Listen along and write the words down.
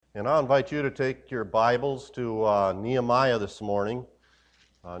And I'll invite you to take your Bibles to Nehemiah this morning,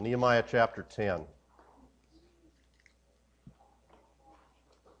 Nehemiah chapter 10.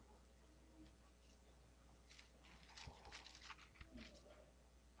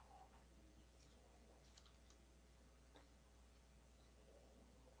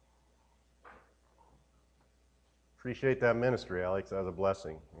 Appreciate that ministry, Alex. That was a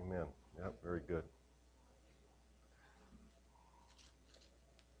blessing. Amen. Yep, very good.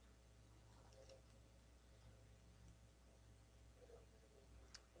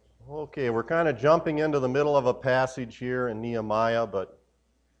 Okay, we're kind of jumping into the middle of a passage here in Nehemiah, but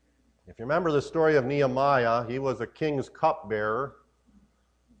if you remember the story of Nehemiah, he was a king's cupbearer.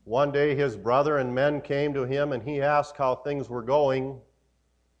 One day his brother and men came to him and he asked how things were going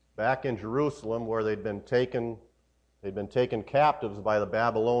back in Jerusalem where they'd been taken captives by the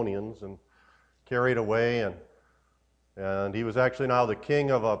Babylonians and carried away, and he was actually now the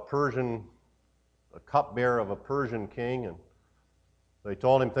king of a cupbearer of a Persian king, and they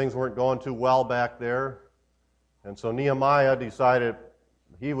told him things weren't going too well back there. And so Nehemiah decided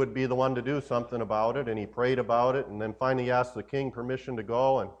he would be the one to do something about it, and he prayed about it, and then finally he asked the king permission to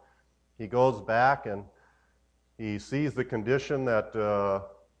go, and he goes back and he sees the condition that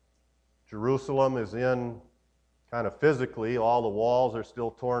Jerusalem is in kind of physically. All the walls are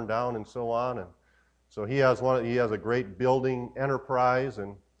still torn down and so on, and so he has a great building enterprise,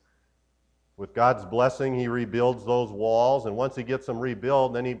 and with God's blessing, he rebuilds those walls, and once he gets them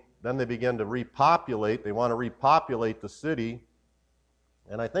rebuilt, then they begin to repopulate. They want to repopulate the city,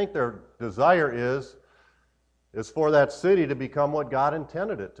 and I think their desire is for that city to become what God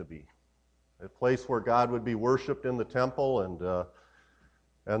intended it to be, a place where God would be worshipped in the temple,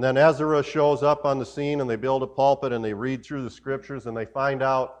 and then Ezra shows up on the scene, and they build a pulpit, and they read through the scriptures, and they find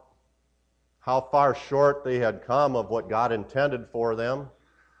out how far short they had come of what God intended for them.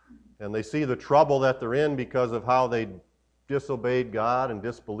 And they see the trouble that they're in because of how they disobeyed God and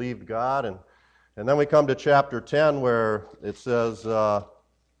disbelieved God. And then we come to chapter 10 where it says, or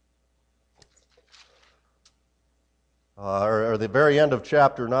the very end of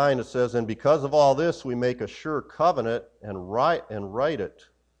chapter 9, it says, "And because of all this we make a sure covenant and write it."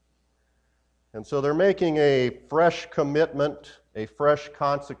 And so they're making a fresh commitment, a fresh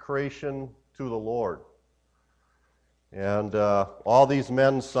consecration to the Lord. And all these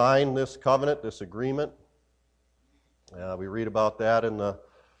men sign this covenant, this agreement. We read about that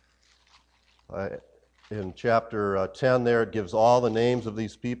in chapter 10 there. It gives all the names of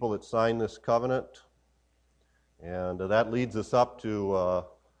these people that signed this covenant. And that leads us up to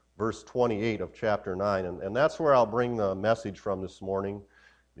verse 28 of chapter 9. And that's where I'll bring the message from this morning,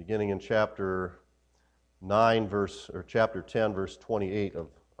 beginning in chapter 10, verse 28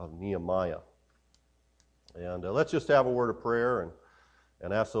 of Nehemiah. And let's just have a word of prayer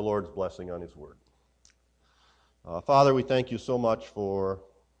and ask the Lord's blessing on His Word. Father, we thank you so much for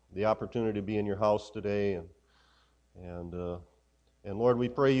the opportunity to be in your house today. And Lord, we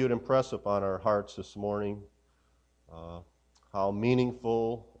pray you'd impress upon our hearts this morning how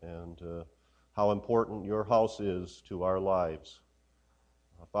meaningful and how important your house is to our lives.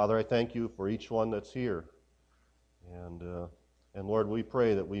 Father, I thank you for each one that's here. And Lord, we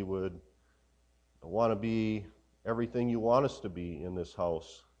pray that we would want to be everything you want us to be in this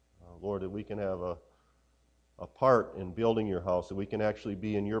house. Lord, that we can have a part in building your house, that we can actually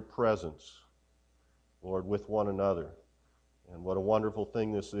be in your presence, Lord, with one another. And what a wonderful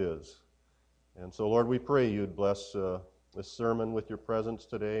thing this is. And so, Lord, we pray you'd bless this sermon with your presence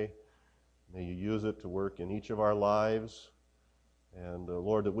today. May you use it to work in each of our lives. And,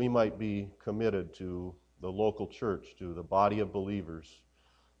 Lord, that we might be committed to the local church, to the body of believers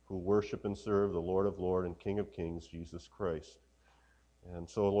who worship and serve the Lord of Lords and King of Kings, Jesus Christ. And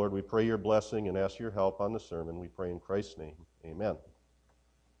so, Lord, we pray your blessing and ask your help on the sermon. We pray in Christ's name. Amen.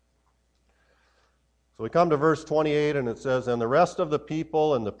 So we come to verse 28, and it says, "And the rest of the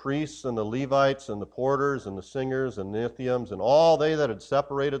people, and the priests, and the Levites, and the porters, and the singers, and Nethians, and all they that had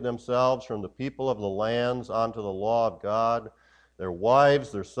separated themselves from the people of the lands unto the law of God, their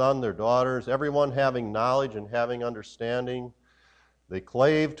wives, their sons, their daughters, everyone having knowledge and having understanding, they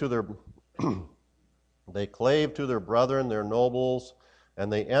clave to their brethren, their nobles,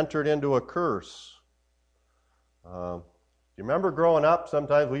 and they entered into a curse." Do you remember growing up?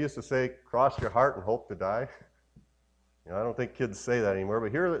 Sometimes we used to say, "Cross your heart and hope to die." I don't think kids say that anymore,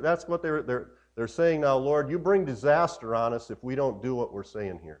 but here that's what they're saying now. Lord, you bring disaster on us if we don't do what we're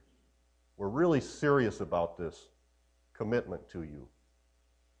saying here. We're really serious about this commitment to you.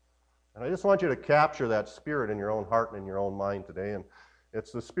 And I just want you to capture that spirit in your own heart and in your own mind today. And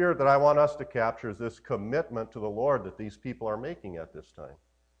it's the spirit that I want us to capture, is this commitment to the Lord that these people are making at this time.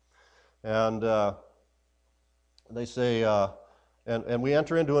 And they say, and we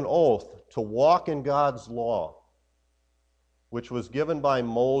enter into an oath to walk in God's law, which was given by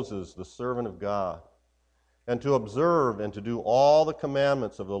Moses, the servant of God, and to observe and to do all the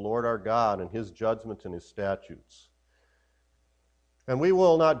commandments of the Lord our God and his judgments and his statutes. And we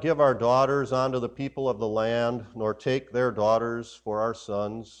will not give our daughters unto the people of the land, nor take their daughters for our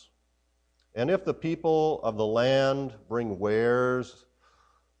sons. And if the people of the land bring wares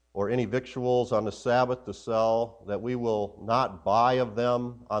or any victuals on the Sabbath to sell, that we will not buy of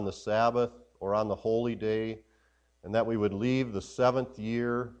them on the Sabbath or on the holy day, and that we would leave the seventh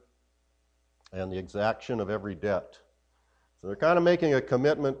year and the exaction of every debt. So they're kind of making a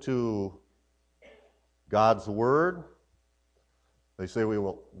commitment to God's word. They say we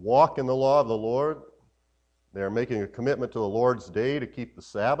will walk in the law of the Lord. They're making a commitment to the Lord's day to keep the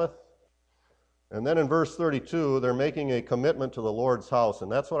Sabbath. And then in verse 32, they're making a commitment to the Lord's house,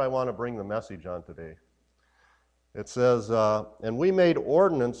 and that's what I want to bring the message on today. It says, and we made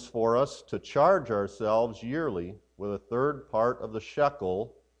ordinance for us to charge ourselves yearly with a third part of the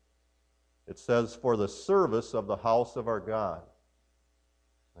shekel. It says, for the service of the house of our God.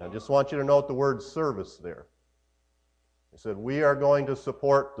 And I just want you to note the word service there. He said, we are going to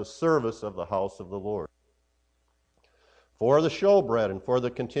support the service of the house of the Lord. For the showbread, and for the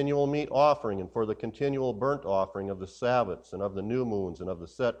continual meat offering, and for the continual burnt offering of the Sabbaths, and of the new moons, and of the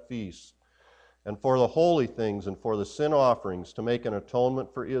set feasts, and for the holy things, and for the sin offerings, to make an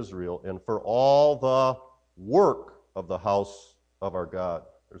atonement for Israel, and for all the work of the house of our God.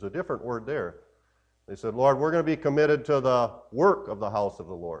 There's a different word there. They said, Lord, we're going to be committed to the work of the house of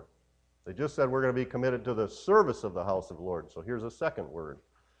the Lord. They just said we're going to be committed to the service of the house of the Lord. So here's a second word.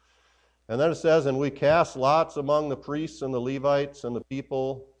 And then it says, and we cast lots among the priests and the Levites and the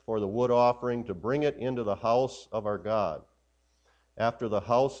people for the wood offering to bring it into the house of our God, after the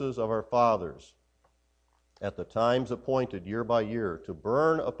houses of our fathers, at the times appointed year by year, to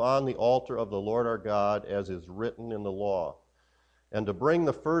burn upon the altar of the Lord our God, as is written in the law, and to bring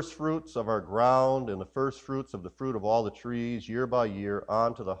the first fruits of our ground and the first fruits of the fruit of all the trees year by year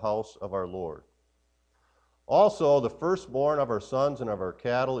onto the house of our Lord. Also, the firstborn of our sons and of our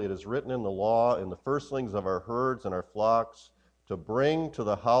cattle, it is written in the law, and the firstlings of our herds and our flocks, to bring to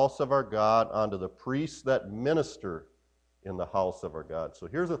the house of our God unto the priests that minister in the house of our God. So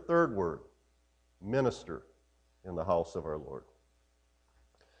here's a third word, minister in the house of our Lord.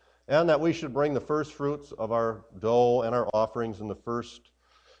 And that we should bring the first fruits of our dough and our offerings, and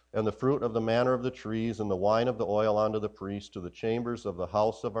the fruit of the manner of the trees, and the wine of the oil unto the priest, to the chambers of the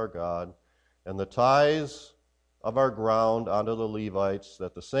house of our God, and the tithes of our ground unto the Levites,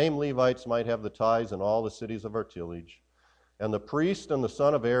 that the same Levites might have the tithes in all the cities of our tillage. And the priest and the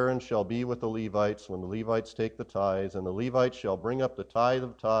son of Aaron shall be with the Levites when the Levites take the tithes, and the Levites shall bring up the tithe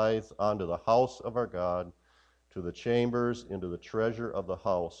of tithes unto the house of our God, to the chambers, into the treasure of the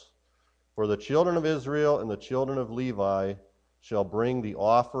house. For the children of Israel and the children of Levi shall bring the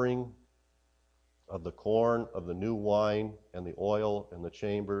offering of the corn, of the new wine, and the oil, and the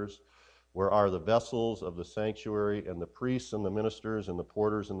chambers, where are the vessels of the sanctuary, and the priests and the ministers, and the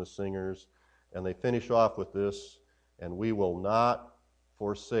porters and the singers. And they finish off with this, and we will not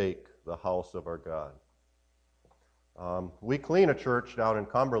forsake the house of our God. We clean a church down in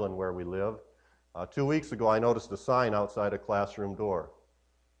Cumberland where we live. 2 weeks ago, I noticed a sign outside a classroom door.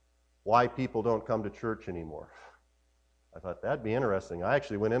 Why people don't come to church anymore. I thought that'd be interesting. I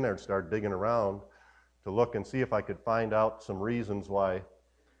actually went in there and started digging around to look and see if I could find out some reasons why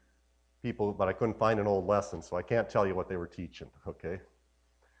people, but I couldn't find an old lesson, so I can't tell you what they were teaching, okay?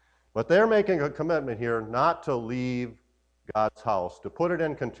 But they're making a commitment here not to leave God's house. To put it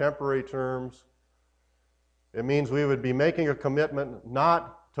in contemporary terms, it means we would be making a commitment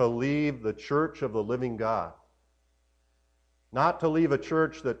not to leave the church of the living God. Not to leave a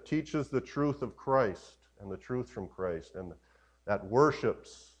church that teaches the truth of Christ and the truth from Christ and that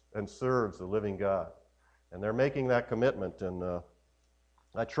worships and serves the living God. And they're making that commitment. And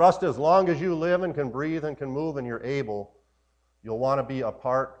I trust as long as you live and can breathe and can move and you're able, you'll want to be a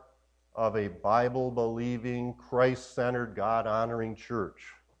part of a Bible-believing, Christ-centered, God-honoring church.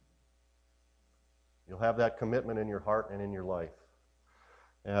 You'll have that commitment in your heart and in your life.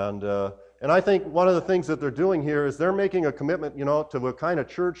 And I think one of the things that they're doing here is they're making a commitment, to a kind of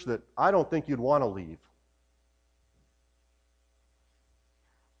church that I don't think you'd want to leave.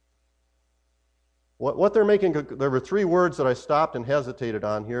 What they're making, there were three words that I stopped and hesitated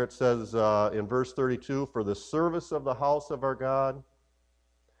on here. It says in verse 32, for the service of the house of our God.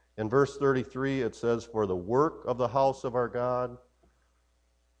 In verse 33, it says, for the work of the house of our God.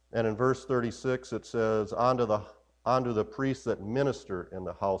 And in verse 36, it says, unto the onto the priests that minister in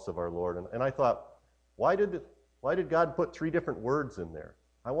the house of our Lord. And I thought, why did God put 3 different words in there?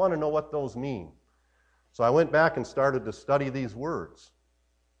 I want to know what those mean. So I went back and started to study these words.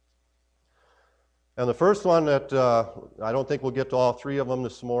 And the first one that, I don't think we'll get to all 3 of them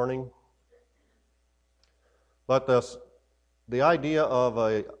this morning, but the idea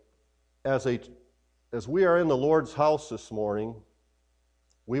of as we are in the Lord's house this morning,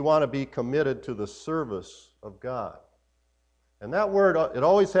 we want to be committed to the service of God. And that word, it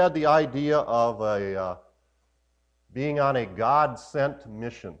always had the idea of being on a God-sent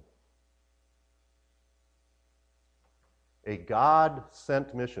mission. A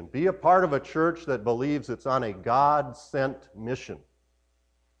God-sent mission. Be a part of a church that believes it's on a God-sent mission.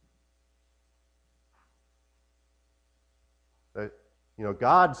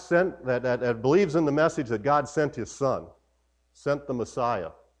 God sent, that believes in the message that God sent His Son, sent the Messiah.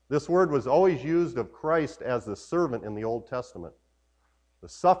 This word was always used of Christ as the servant in the Old Testament, the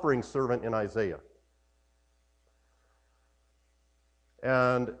suffering servant in Isaiah.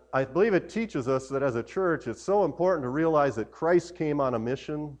 And I believe it teaches us that as a church, it's so important to realize that Christ came on a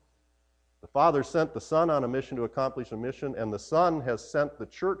mission. The Father sent the Son on a mission to accomplish a mission, and the Son has sent the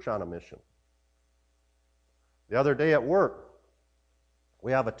church on a mission. The other day at work,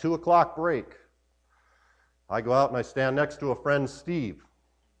 we have a 2 o'clock break. I go out and I stand next to a friend, Steve.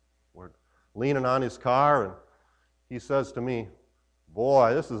 We're leaning on his car, and he says to me,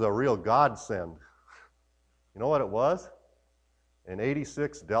 "Boy, this is a real godsend." You know what it was? An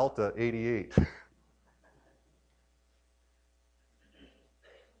 86 Delta 88.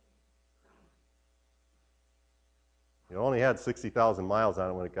 It only had 60,000 miles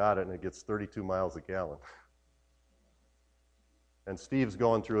on it when it got it, and it gets 32 miles a gallon. And Steve's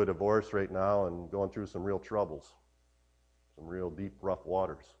going through a divorce right now and going through some real troubles, some real deep, rough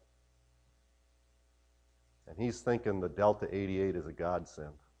waters. And he's thinking the Delta 88 is a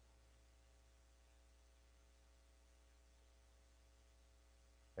godsend.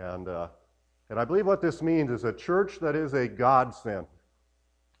 And I believe what this means is a church that is a godsend.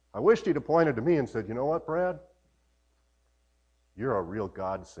 I wished he'd have pointed to me and said, "You know what, Brad? You're a real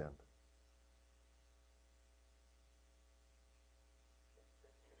godsend."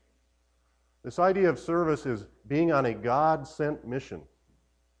 This idea of service is being on a God-sent mission.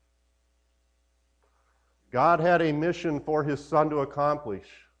 God had a mission for His Son to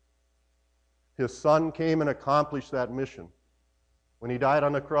accomplish. His Son came and accomplished that mission. When He died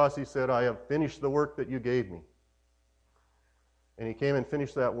on the cross, He said, "I have finished the work that you gave me." And He came and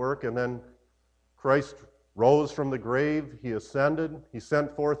finished that work, and then Christ rose from the grave. He ascended. He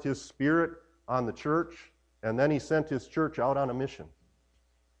sent forth His Spirit on the church, and then He sent His church out on a mission.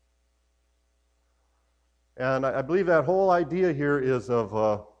 And I believe that whole idea here is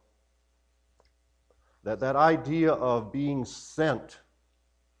of that idea of being sent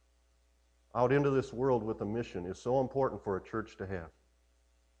out into this world with a mission is so important for a church to have.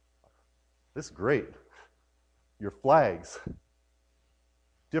 This is great. Your flags,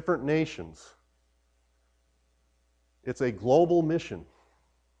 different nations. It's a global mission.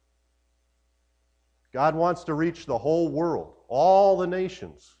 God wants to reach the whole world, all the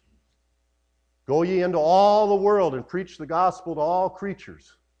nations. Go ye into all the world and preach the gospel to all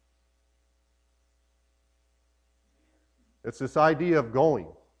creatures. It's this idea of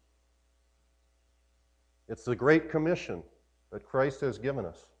going. It's the Great Commission that Christ has given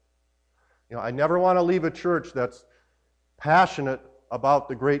us. I never want to leave a church that's passionate about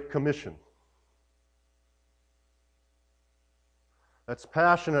the Great Commission. That's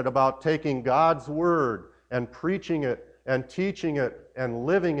passionate about taking God's Word and preaching it and teaching it and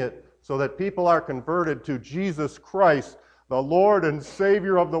living it so that people are converted to Jesus Christ, the Lord and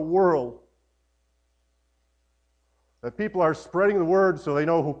Savior of the world. That people are spreading the word so they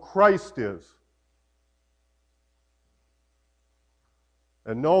know who Christ is.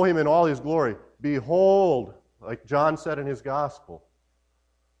 And know Him in all His glory. Behold, like John said in his gospel,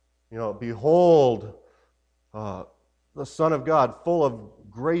 behold, the Son of God, full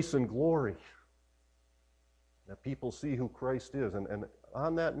of grace and glory. That people see who Christ is, and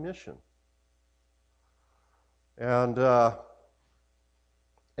on that mission. And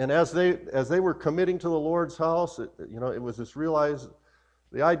as they were committing to the Lord's house, it was this realized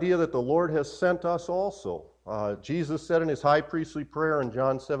the idea that the Lord has sent us also. Jesus said in His high priestly prayer in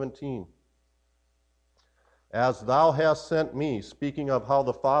John 17, "As thou hast sent me," speaking of how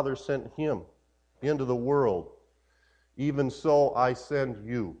the Father sent Him into the world, "even so I send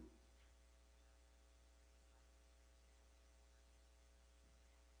you."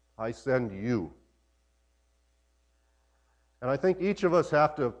 I send you. And I think each of us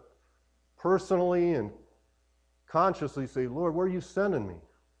have to personally and consciously say, Lord, where are you sending me?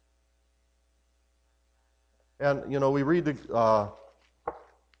 And, we read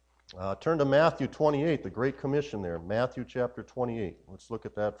turn to Matthew 28, the Great Commission there. Matthew chapter 28. Let's look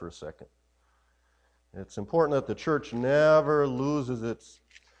at that for a second. It's important that the church never loses its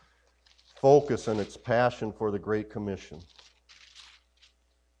focus and its passion for the Great Commission.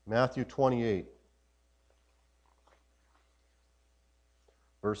 Matthew 28,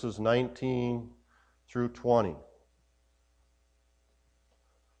 verses 19 through 20.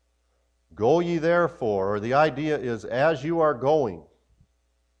 Go ye therefore, or the idea is as you are going.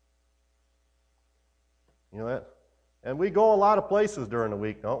 And we go a lot of places during the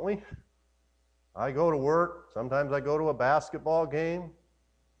week, don't we? I go to work. Sometimes I go to a basketball game.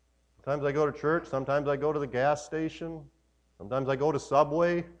 Sometimes I go to church. Sometimes I go to the gas station. Sometimes I go to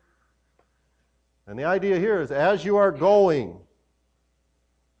Subway. And the idea here is as you are going,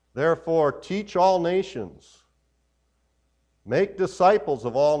 therefore teach all nations. Make disciples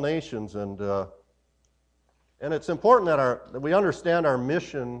of all nations. And it's important that we understand our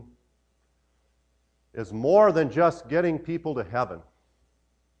mission is more than just getting people to heaven.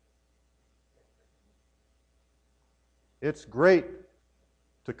 It's great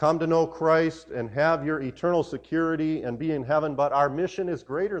to come to know Christ and have your eternal security and be in heaven, but our mission is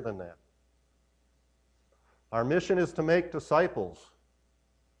greater than that. Our mission is to make disciples,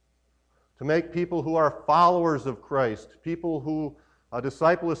 to make people who are followers of Christ, people who, a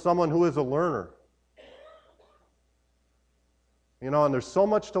disciple is someone who is a learner. And there's so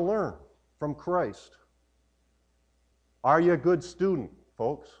much to learn from Christ. Are you a good student,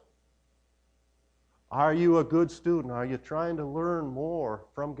 folks? Are you a good student? Are you trying to learn more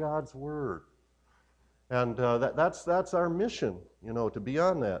from God's Word? And that's our mission, to be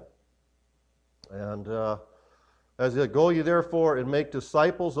on that. And as you go ye therefore and make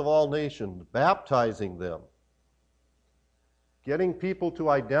disciples of all nations, baptizing them, getting people to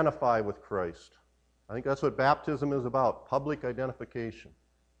identify with Christ. I think that's what baptism is about, public identification.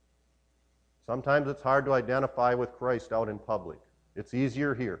 Sometimes it's hard to identify with Christ out in public. It's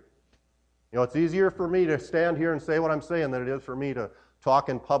easier here. It's easier for me to stand here and say what I'm saying than it is for me to talk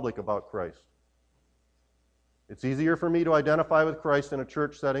in public about Christ. It's easier for me to identify with Christ in a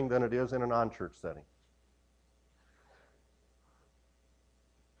church setting than it is in a non-church setting.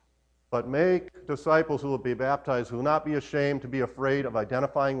 But make disciples who will be baptized, who will not be ashamed to be afraid of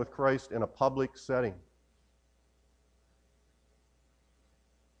identifying with Christ in a public setting.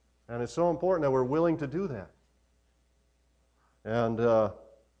 And it's so important that we're willing to do that. And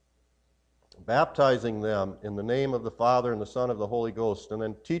baptizing them in the name of the Father and the Son and of the Holy Ghost, and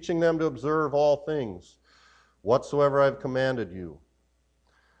then teaching them to observe all things, whatsoever I have commanded you.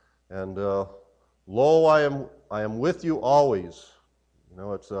 And lo, I am with you always.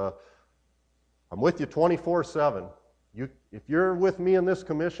 I'm with you 24/7. If you're with me in this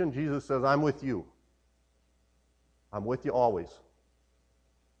commission, Jesus says, I'm with you. I'm with you always.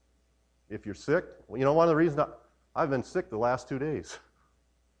 If you're sick, one of the reasons I've been sick the last 2 days.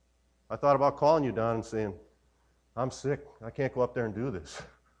 I thought about calling you, Don, and saying, I'm sick. I can't go up there and do this.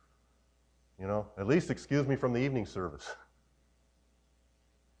 At least excuse me from the evening service.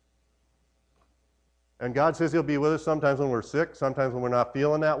 And God says He'll be with us sometimes when we're sick, sometimes when we're not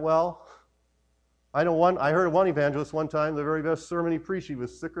feeling that well. I heard one evangelist one time, the very best sermon he preached, he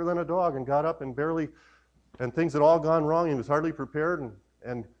was sicker than a dog and got up and things had all gone wrong. He was hardly prepared,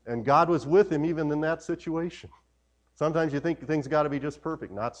 and God was with him even in that situation. Sometimes you think things got to be just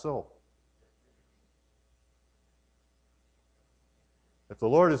perfect. Not so. If the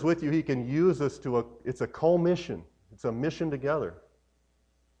Lord is with you, He can use us it's a co-mission. It's a mission together.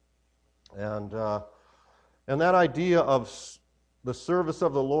 And that idea of the service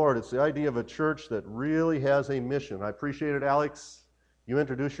of the Lord, it's the idea of a church that really has a mission. I appreciated, Alex, you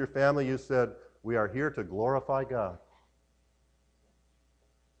introduced your family. You said, we are here to glorify God.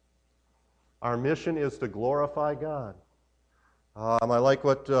 Our mission is to glorify God. I like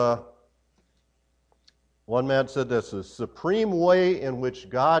what one man said this, the supreme way in which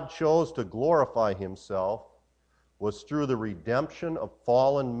God chose to glorify Himself was through the redemption of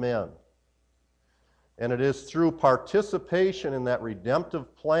fallen men. And it is through participation in that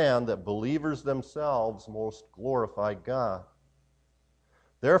redemptive plan that believers themselves most glorify God.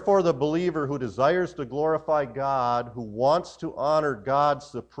 Therefore, the believer who desires to glorify God, who wants to honor God's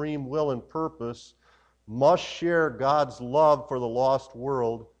supreme will and purpose, must share God's love for the lost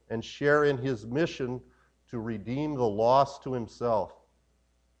world and share in His mission to redeem the lost to Himself.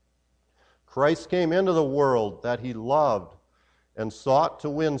 Christ came into the world that He loved and sought to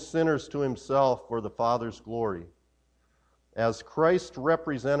win sinners to Himself for the Father's glory. as Christ's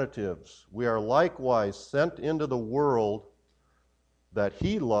representatives, we are likewise sent into the world that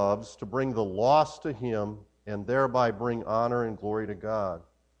he loves to bring the lost to him and thereby bring honor and glory to God.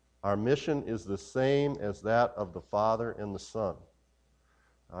 Our mission is the same as that of the Father and the Son.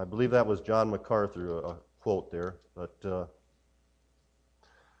 I believe that was John MacArthur, a quote there. But,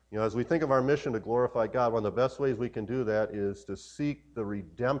 as we think of our mission to glorify God, one of the best ways we can do that is to seek the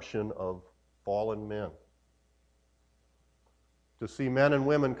redemption of fallen men. To see men and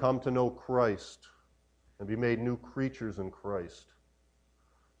women come to know Christ and be made new creatures in Christ.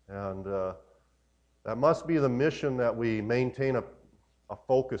 And that must be the mission that we maintain a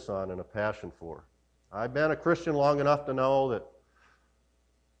focus on and a passion for. I've been a Christian long enough to know that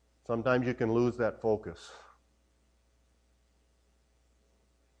sometimes you can lose that focus.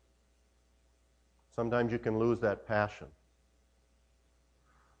 Sometimes you can lose that passion.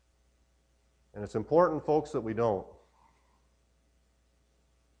 And it's important, folks, that we don't.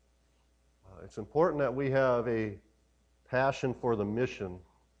 It's important that we have a passion for the mission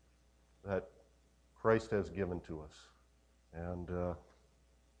that Christ has given to us. And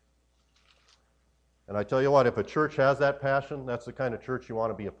I tell you what, if a church has that passion, that's the kind of church you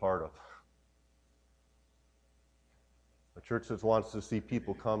want to be a part of. A church that wants to see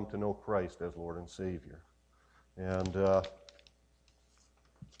people come to know Christ as Lord and Savior. And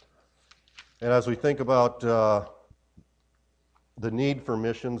as we think about the need for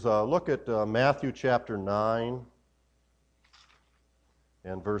missions, look at Matthew chapter 9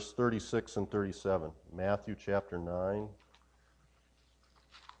 and verse 36 and 37. Matthew chapter 9.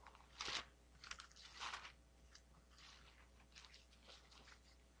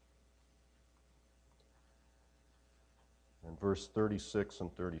 And verse 36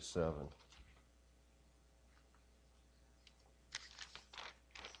 and 37.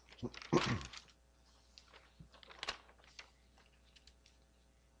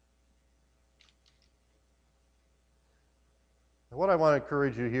 And what I want to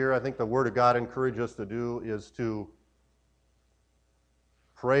encourage you here, I think the Word of God encourages us to do, is to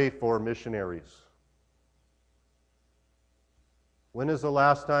pray for missionaries. When is the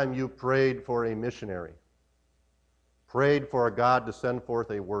last time you prayed for a missionary? Prayed for a God to send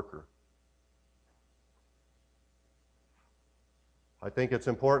forth a worker? I think it's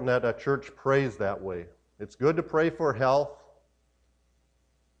important that a church prays that way. It's good to pray for health.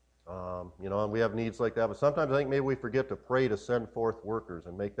 And we have needs like that, but sometimes I think maybe we forget to pray to send forth workers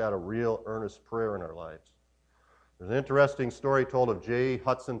and make that a real earnest prayer in our lives. There's an interesting story told of J.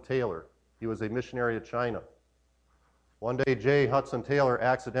 Hudson Taylor. He was a missionary to China. One day, J. Hudson Taylor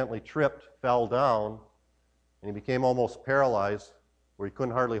accidentally tripped, fell down, and he became almost paralyzed, where he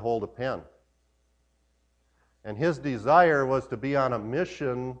couldn't hardly hold a pen. And his desire was to be on a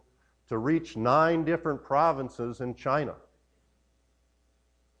mission to reach 9 different provinces in China.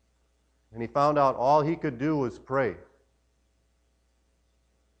 And he found out all he could do was pray.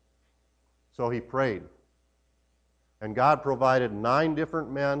 So he prayed. And God provided 9 different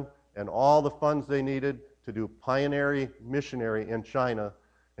men and all the funds they needed to do pioneering missionary in China.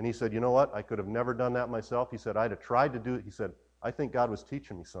 And he said, you know what? I could have never done that myself. He said, I'd have tried to do it. He said, I think God was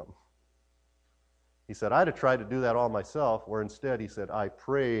teaching me something. He said, I'd have tried to do that all myself, where instead he said, I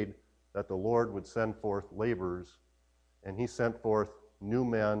prayed that the Lord would send forth laborers. And he sent forth new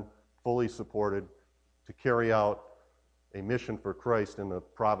men, fully supported, to carry out a mission for Christ in the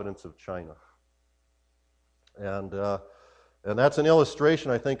province of China. And that's an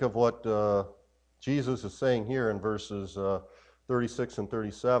illustration, I think, of what Jesus is saying here in verses 36 and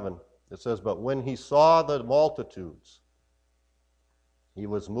 37. It says, but when he saw the multitudes, he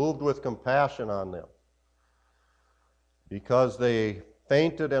was moved with compassion on them, because they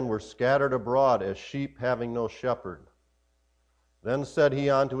fainted and were scattered abroad as sheep having no shepherd. Then said he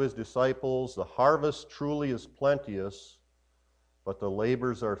unto his disciples, the harvest truly is plenteous, but the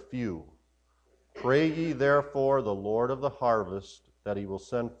labors are few. Pray ye therefore the Lord of the harvest, that he will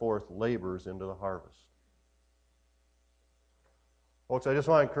send forth laborers into the harvest. Folks, I just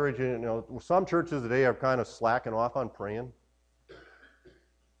want to encourage you, some churches today are kind of slacking off on praying.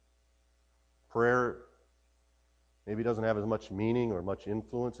 Prayer maybe doesn't have as much meaning or much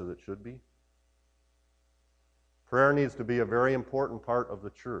influence as it should be. Prayer needs to be a very important part of the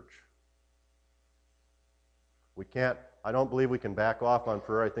church. I don't believe we can back off on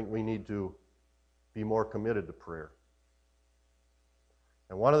prayer. I think we need to be more committed to prayer.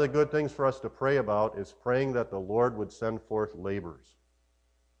 And one of the good things for us to pray about is praying that the Lord would send forth laborers.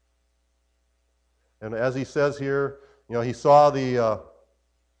 And as he says here, he saw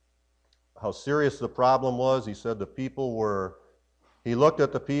how serious the problem was. He said he looked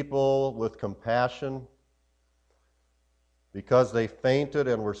at the people with compassion. because they fainted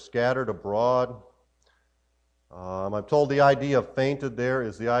and were scattered abroad. I'm told the idea of fainted there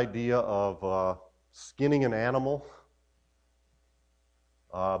is the idea of skinning an animal,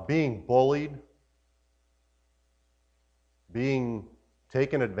 being bullied, being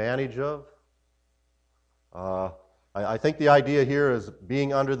taken advantage of. I think the idea here is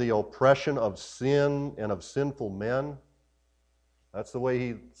being under the oppression of sin and of sinful men. That's the way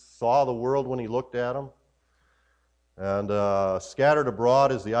he saw the world when he looked at them. And scattered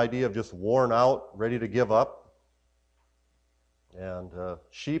abroad is the idea of just worn out, ready to give up. And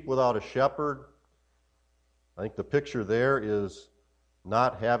sheep without a shepherd. I think the picture there is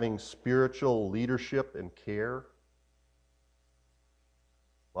not having spiritual leadership and care.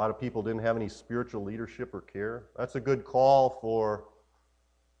 A lot of people didn't have any spiritual leadership or care. That's a good call for,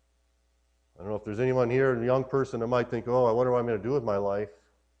 I don't know if there's anyone here, a young person that might think, oh, I wonder what I'm going to do with my life.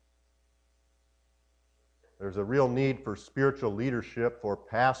 There's a real need for spiritual leadership for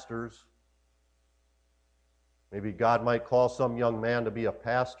pastors. Maybe God might call some young man to be a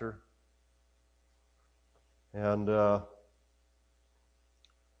pastor. And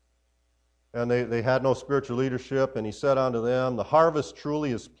they had no spiritual leadership, and he said unto them, the harvest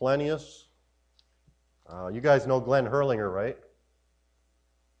truly is plenteous. You guys know Glenn Hurlinger, right?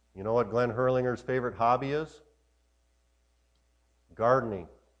 You know what Glenn Hurlinger's favorite hobby is? Gardening.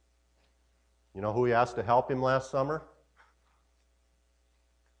 You know who he asked to help him last summer?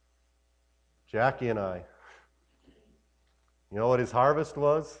 Jackie and I. You know what his harvest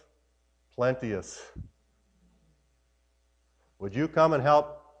was? Plenteous. Would you come and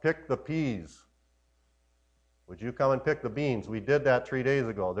help pick the peas? Would you come and pick the beans? We did that 3 days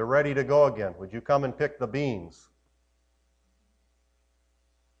ago. They're ready to go again. Would you come and pick the beans?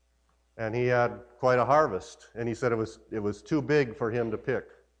 And he had quite a harvest. And he said it was too big for him to pick.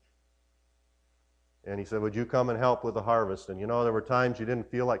 And he said, would you come and help with the harvest? And you know, there were times you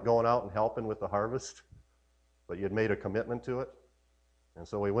didn't feel like going out and helping with the harvest, but you had made a commitment to it. And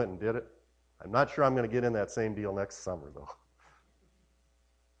so we went and did it. I'm not sure I'm going to get in that same deal next summer, though.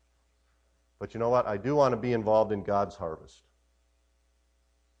 But you know what? I do want to be involved in God's harvest.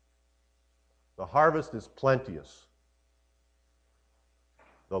 The harvest is plenteous.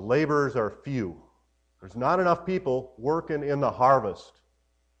 The laborers are few. There's not enough people working in the harvest.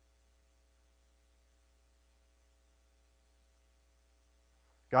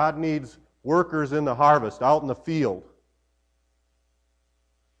 God needs workers in the harvest, out in the field.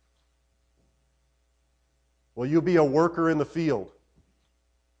 Will you be a worker in the field?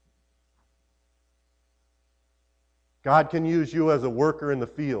 God can use you as a worker in the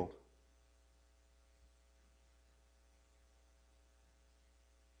field.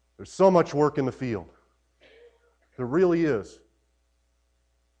 There's so much work in the field. There really is.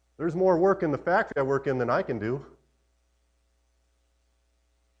 There's more work in the factory I work in than I can do.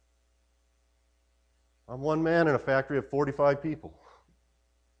 I'm one man in a factory of 45 people.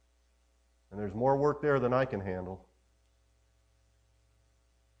 And there's more work there than I can handle.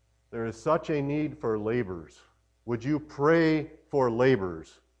 There is such a need for laborers. Would you pray for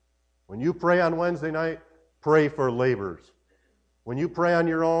laborers? When you pray on Wednesday night, pray for laborers. When you pray on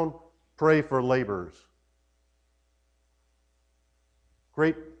your own, pray for laborers.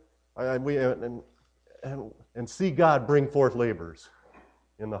 Great, and see God bring forth laborers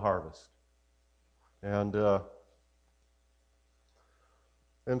in the harvest. And so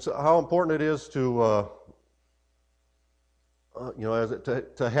how important it is to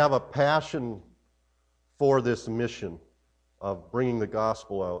to have a passion for this mission of bringing the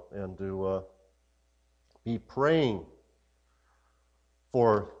gospel out, and to be praying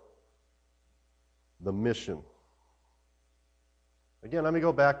for the mission. Again, let me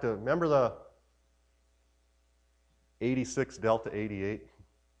go back to, remember the 86 Delta 88?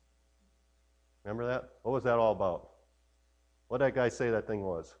 Remember that? What was that all about? What did that guy say that thing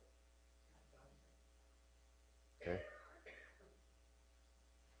was? Okay.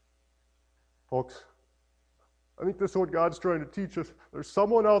 Folks, I think this is what God's trying to teach us. There's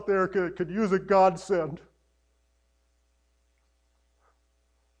someone out there could use a godsend.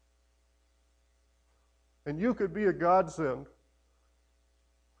 And you could be a godsend.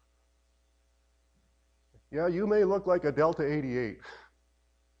 Yeah, you may look like a Delta 88.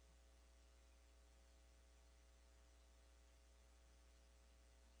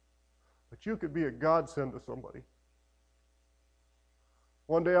 But you could be a godsend to somebody.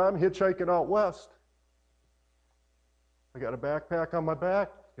 One day I'm hitchhiking out west. I got a backpack on my back,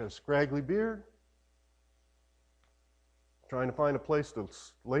 got a scraggly beard, trying to find a place to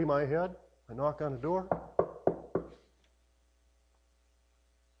lay my head. I knock on the door.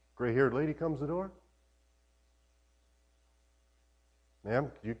 Gray-haired lady comes to the door.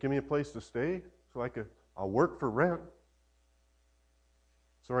 Ma'am, could you give me a place to stay so I'll work for rent?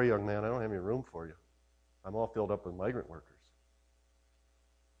 Sorry, young man, I don't have any room for you. I'm all filled up with migrant workers.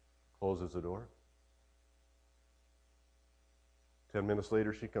 Closes the door. 10 minutes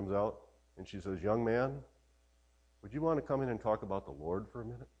later, she comes out and she says, young man, would you want to come in and talk about the Lord for a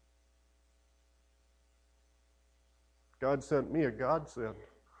minute? God sent me a godsend.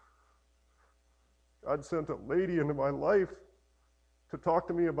 God sent a lady into my life to talk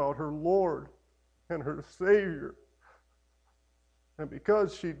to me about her Lord and her Savior. And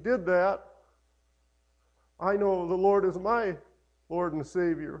because she did that, I know the Lord is my Lord and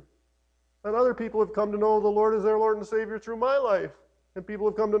Savior. And other people have come to know the Lord as their Lord and Savior through my life. And people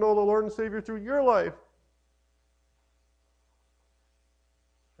have come to know the Lord and Savior through your life.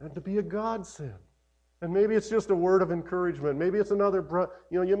 And to be a godsend. And maybe it's just a word of encouragement. Maybe it's another,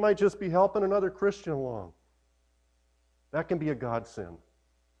 you might just be helping another Christian along. That can be a godsend.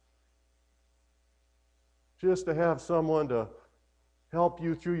 Just to have someone to help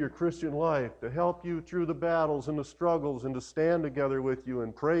you through your Christian life, to help you through the battles and the struggles, and to stand together with you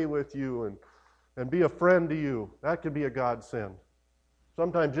and pray with you and be a friend to you. That can be a godsend.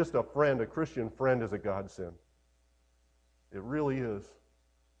 Sometimes just a friend, a Christian friend, is a godsend. It really is.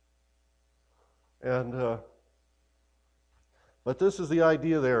 And but this is the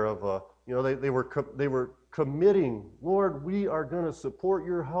idea there of they were committing, Lord, we are going to support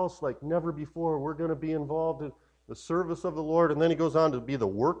your house like never before. We're going to be involved in the service of the Lord. And then he goes on to be the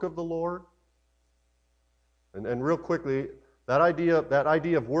work of the Lord. And real quickly, that idea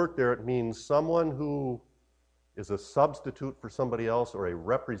of work there, it means someone who is a substitute for somebody else or a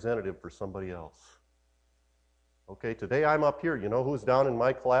representative for somebody else. Okay, today I'm up here. You know who's down in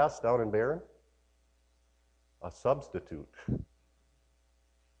my class down in Barron? A substitute. Well,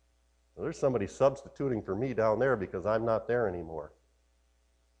 there's somebody substituting for me down there because I'm not there anymore.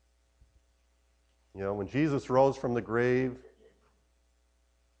 When Jesus rose from the grave,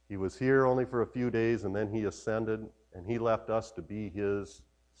 he was here only for a few days, and then he ascended, and he left us to be his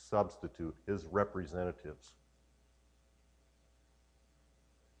substitute, his representatives.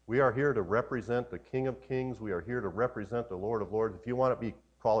 We are here to represent the King of Kings. We are here to represent the Lord of Lords. If you want to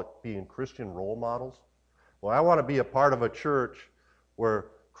call it being Christian role models, well, I want to be a part of a church where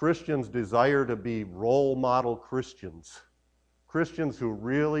Christians desire to be role model Christians. Christians who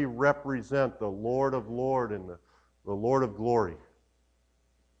really represent the Lord of Lords and the Lord of glory.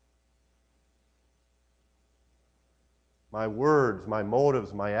 My words, my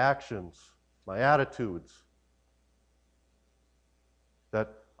motives, my actions, my attitudes,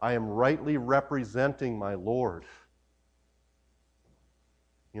 that I am rightly representing my Lord.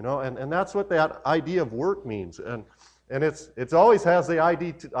 And that's what that idea of work means. And it's always has the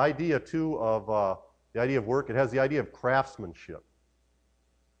idea too of the idea of work. It has the idea of craftsmanship.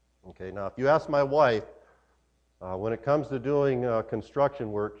 Okay, now if you ask my wife, when it comes to doing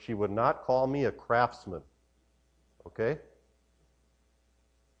construction work, she would not call me a craftsman. Okay?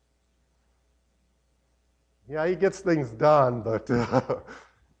 Yeah, he gets things done, but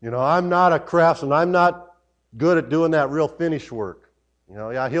I'm not a craftsman. I'm not good at doing that real finish work.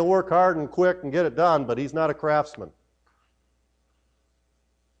 Yeah, he'll work hard and quick and get it done, but he's not a craftsman.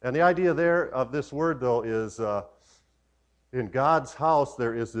 And the idea there of this word, though, is in God's house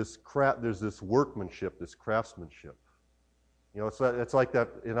there is there's this workmanship, this craftsmanship. It's like that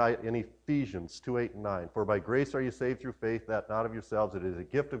in Ephesians 2:8 and 9. For by grace are you saved through faith, that not of yourselves. It is a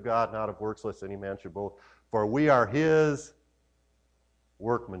gift of God, not of works, lest any man should boast. For we are his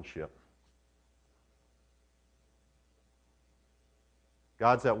workmanship.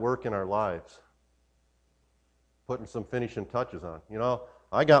 God's at work in our lives, putting some finishing touches on.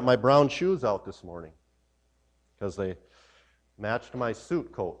 I got my brown shoes out this morning because they matched my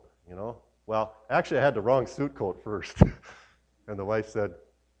suit coat, Well, actually I had the wrong suit coat first. And the wife said,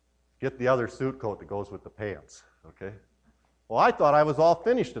 get the other suit coat that goes with the pants, okay? Well, I thought I was all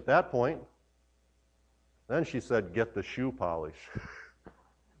finished at that point. Then she said, get the shoe polish.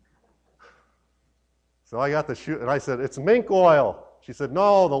 So I got the shoe, and I said, it's mink oil. She said,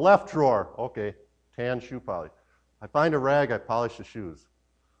 no, the left drawer. Okay, tan shoe polish. I find a rag, I polish the shoes.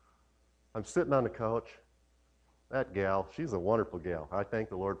 I'm sitting on the couch. That gal, she's a wonderful gal. I thank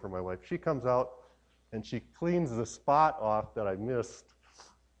the Lord for my wife. She comes out, and she cleans the spot off that I missed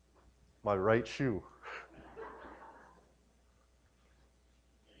my right shoe.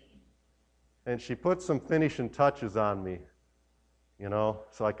 And she put some finishing touches on me, so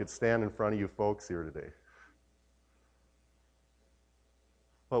I could stand in front of you folks here today.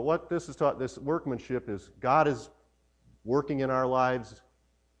 But what this is taught, this workmanship, is God is working in our lives.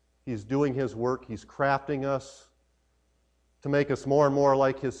 He's doing his work. He's crafting us. to make us more and more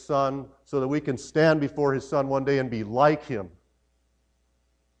like His Son so that we can stand before His Son one day and be like Him.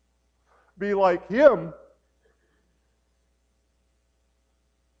 Be like Him.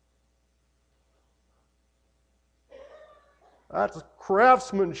 That's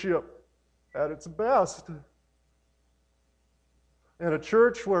craftsmanship at its best. And a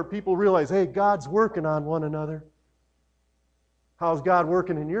church where people realize, hey, God's working on one another. How's God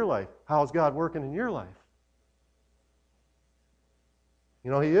working in your life? How's God working in your life? You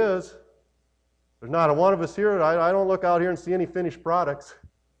know, He is. There's not a one of us here. I don't look out here and see any finished products.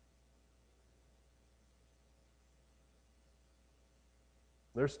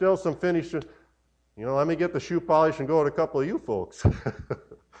 There's still some finished. You know, let me get the shoe polish and go to a couple of you folks.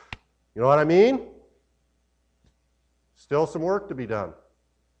 You know what I mean? Still some work to be done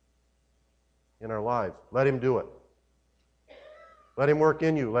in our lives. Let Him do it. Let Him work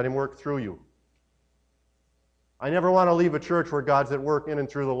in you. Let Him work through you. I never want to leave a church where God's at work in and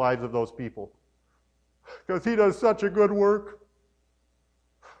through the lives of those people. Because He does such a good work.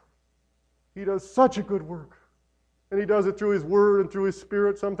 He does such a good work. And He does it through His Word and through His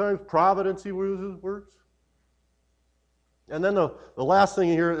Spirit. Sometimes providence He uses words. And then the last thing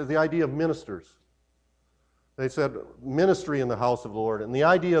here is the idea of ministers. They said ministry in the house of the Lord. And the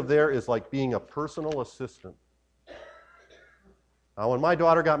idea of there is like being a personal assistant. Now, when my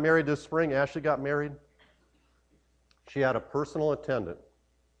daughter got married this spring, Ashley got married, she had a personal attendant.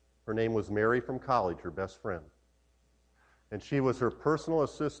 Her name was Mary from college, her best friend. And she was her personal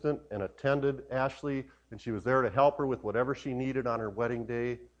assistant and attended Ashley, and she was there to help her with whatever she needed on her wedding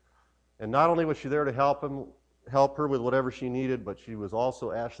day. And not only was she there to help her with whatever she needed, but she was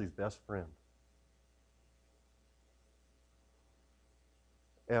also Ashley's best friend.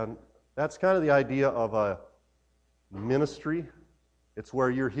 And that's kind of the idea of a ministry. It's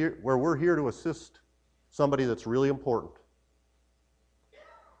where we're here to assist somebody that's really important.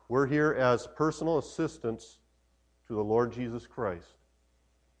 We're here as personal assistants to the Lord Jesus Christ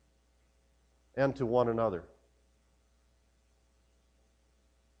and to one another.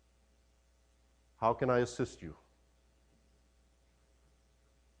 How can I assist you?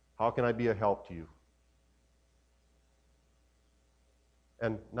 How can I be a help to you?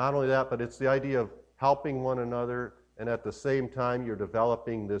 And not only that, but it's the idea of helping one another, and at the same time you're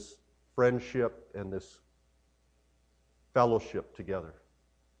developing this friendship and this fellowship together.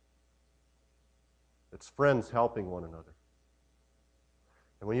 It's friends helping one another.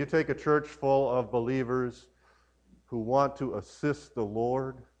 And when you take a church full of believers who want to assist the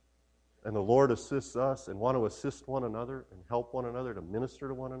Lord, and the Lord assists us, and want to assist one another and help one another to minister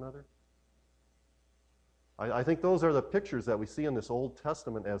to one another, I think those are the pictures that we see in this Old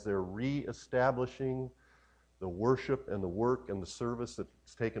Testament as they're reestablishing the worship and the work and the service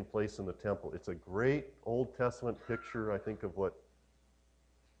that's taken place in the temple. It's a great Old Testament picture, I think, of what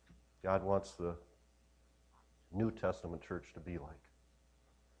God wants the New Testament church to be like.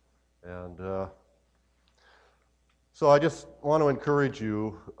 And so I just want to encourage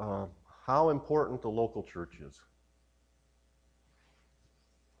you how important the local church is.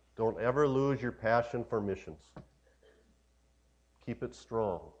 Don't ever lose your passion for missions. Keep it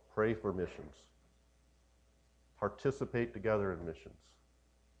strong. Pray for missions. Participate together in missions.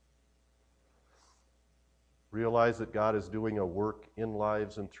 Realize that God is doing a work in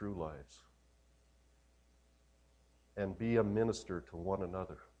lives and through lives. And be a minister to one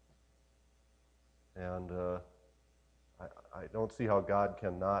another. And I don't see how God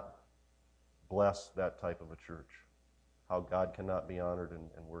cannot bless that type of a church. How God cannot be honored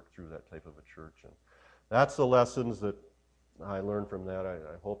and work through that type of a church. And that's the lessons that I learned from that.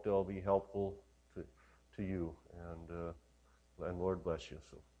 I hope they'll be helpful to you. And Lord bless you.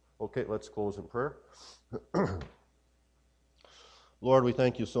 So, okay, let's close in prayer. Lord, we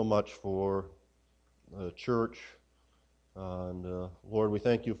thank you so much for the church. And Lord, we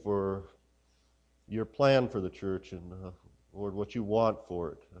thank you for your plan for the church and, Lord, what you want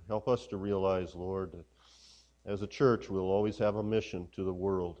for it. Help us to realize, Lord, that as a church we'll always have a mission to the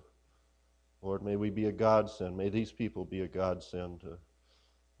world. Lord, may we be a godsend. May these people be a godsend,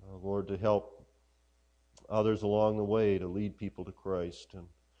 Lord, to help others along the way, to lead people to Christ.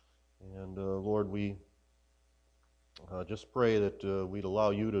 And Lord, we just pray that we'd allow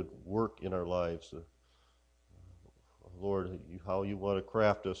you to work in our lives. Lord, how you want to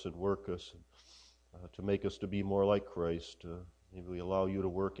craft us and work us to make us to be more like Christ. May we allow you to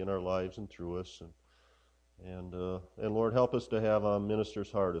work in our lives and through us. And Lord, help us to have a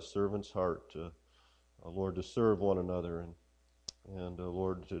minister's heart, a servant's heart, Lord, to serve one another and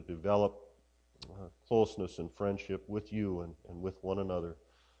Lord, to develop closeness and friendship with you and with one another.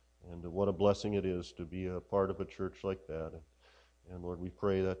 And what a blessing it is to be a part of a church like that. And Lord, we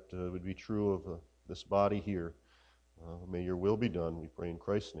pray that would be true of this body here. May your will be done. We pray in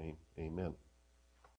Christ's name. Amen.